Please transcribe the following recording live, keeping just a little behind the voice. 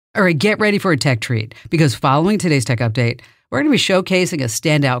All right, get ready for a tech treat because following today's tech update, we're going to be showcasing a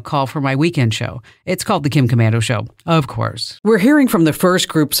standout call for my weekend show. It's called The Kim Komando Show, of course. We're hearing from the first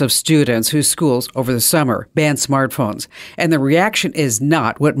groups of students whose schools over the summer banned smartphones, and the reaction is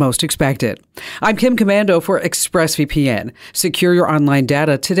not what most expected. I'm Kim Komando for ExpressVPN. Secure your online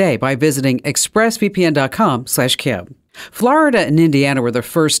data today by visiting expressvpn.com/Kim. Florida and Indiana were the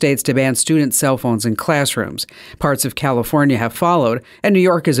first states to ban student cell phones in classrooms. Parts of California have followed, and New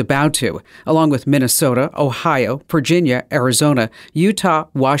York is about to, along with Minnesota, Ohio, Virginia, Arizona, Utah,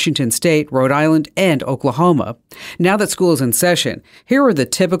 Washington State, Rhode Island, and Oklahoma. Now that school is in session, here are the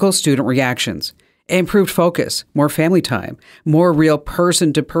typical student reactions. Improved focus, more family time, more real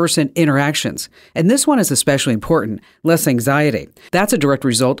person-to-person interactions. And this one is especially important, less anxiety. That's a direct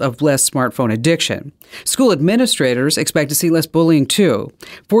result of less smartphone addiction. School administrators expect to see less bullying too.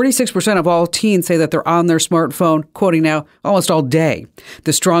 46% of all teens say that they're on their smartphone, quoting now, almost all day.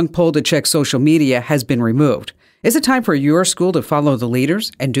 The strong pull to check social media has been removed. Is it time for your school to follow the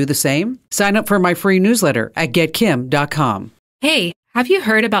leaders and do the same? Sign up for my free newsletter at getkim.com. Hey, have you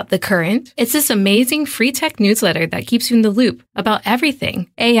heard about The Current? It's this amazing free tech newsletter that keeps you in the loop about everything,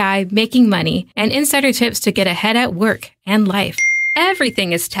 AI, making money, and insider tips to get ahead at work and life.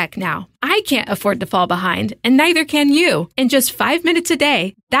 Everything is tech now. I can't afford to fall behind, and neither can you. In just 5 minutes a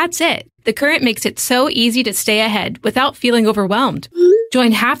day, that's it. The Current makes it so easy to stay ahead without feeling overwhelmed.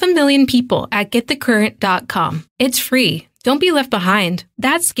 Join 500,000 people at getthecurrent.com. It's free. Don't be left behind.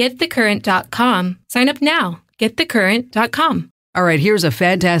 That's getthecurrent.com. Sign up now. Getthecurrent.com. All right, here's a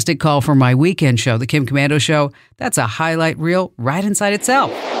fantastic call for my weekend show, The Kim Komando Show. That's a highlight reel right inside itself.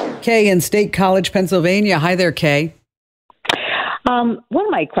 Kay in State College, Pennsylvania. Hi there, Kay. One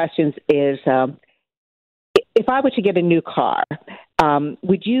of my questions is, if I were to get a new car,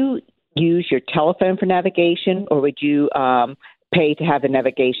 would you use your telephone for navigation, or would you pay to have the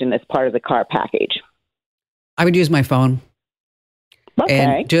navigation as part of the car package? I would use my phone. Okay.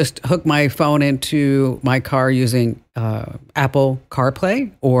 And just hook my phone into my car using Apple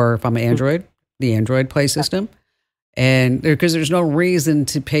CarPlay, or if I'm an Android, the Android Play system. And because there's no reason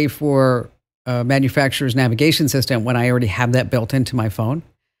to pay for a manufacturer's navigation system when I already have that built into my phone.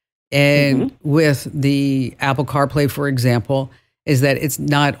 And with the Apple CarPlay, for example, is that it's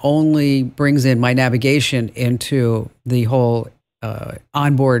not only brings in my navigation into the whole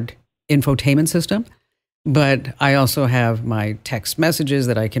onboard infotainment system, but I also have my text messages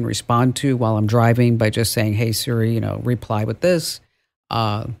that I can respond to while I'm driving by just saying, hey, Siri, reply with this.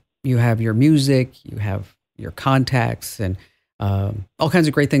 You have your music, you have your contacts, and all kinds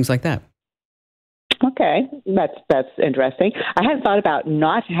of great things like that. Okay, that's interesting. I hadn't thought about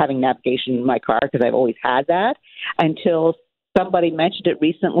not having navigation in my car because I've always had that until somebody mentioned it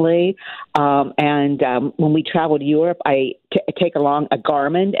recently. And when we travel to Europe, I take along a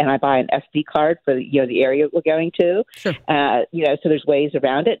Garmin and I buy an SD card for the area we're going to. Sure. So there's ways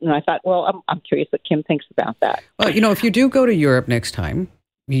around it. And I thought, well, I'm curious what Kim thinks about that. Well, if you do go to Europe next time,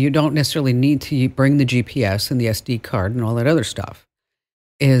 you don't necessarily need to bring the GPS and the SD card and all that other stuff.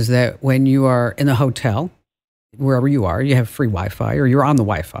 Is that when you are in the hotel, wherever you are, you have free Wi-Fi or you're on the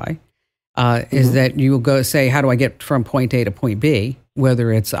Wi-Fi. Is that you will go say, how do I get from point A to point B,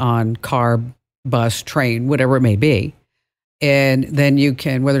 whether it's on car, bus, train, whatever it may be. And then you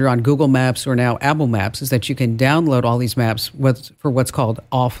can, whether you're on Google Maps or now Apple Maps, is that you can download all these maps for what's called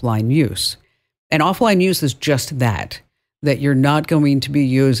offline use. And offline use is just that you're not going to be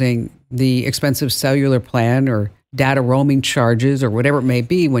using the expensive cellular plan or data roaming charges or whatever it may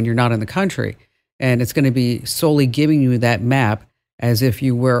be when you're not in the country. And it's going to be solely giving you that map as if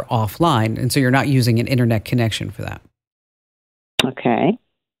you were offline. And so you're not using an internet connection for that. Okay.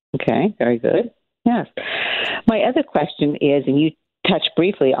 Very good. Yes. My other question is, and you touched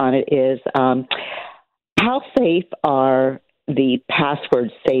briefly on it, is how safe are the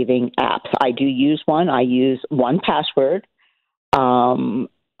password saving apps? I do use one. I use 1Password. I'm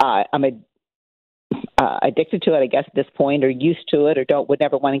addicted to it, I guess, at this point, or used to it, or would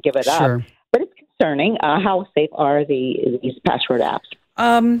never want to give it up. But it's concerning. How safe are these password apps?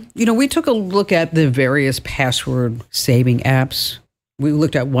 We took a look at the various password saving apps. We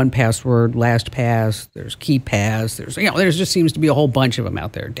looked at 1Password, LastPass, there's KeePass, there just seems to be a whole bunch of them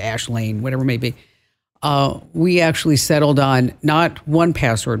out there, Dashlane, whatever it may be. We actually settled on not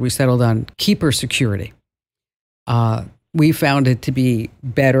 1Password, we settled on Keeper Security. We found it to be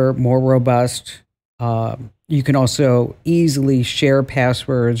better, more robust. You can also easily share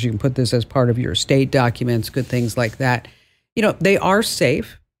passwords. You can put this as part of your estate documents, good things like that. They are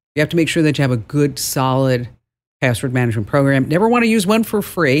safe. You have to make sure that you have a good, solid password management program. Never want to use one for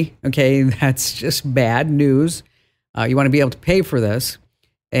free. Okay, that's just bad news. You want to be able to pay for this.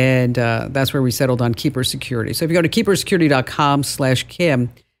 And that's where we settled on Keeper Security. So if you go to keepersecurity.com/Kim,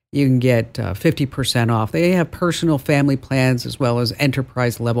 you can get 50% off. They have personal family plans as well as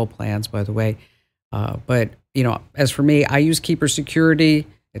enterprise level plans, by the way. But, as for me, I use Keeper Security.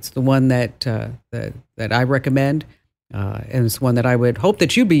 It's the one that I recommend. And it's one that I would hope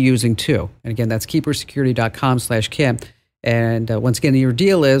that you'd be using too. And again, that's keepersecurity.com/Kim. And once again, your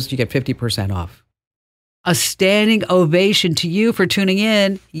deal is you get 50% off. A standing ovation to you for tuning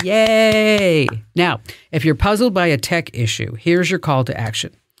in. Yay! Now, if you're puzzled by a tech issue, here's your call to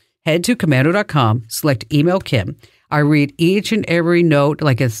action. Head to Komando.com, select Email Kim. I read each and every note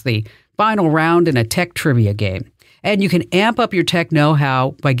like it's the final round in a tech trivia game. And you can amp up your tech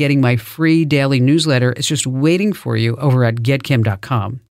know-how by getting my free daily newsletter. It's just waiting for you over at getkim.com.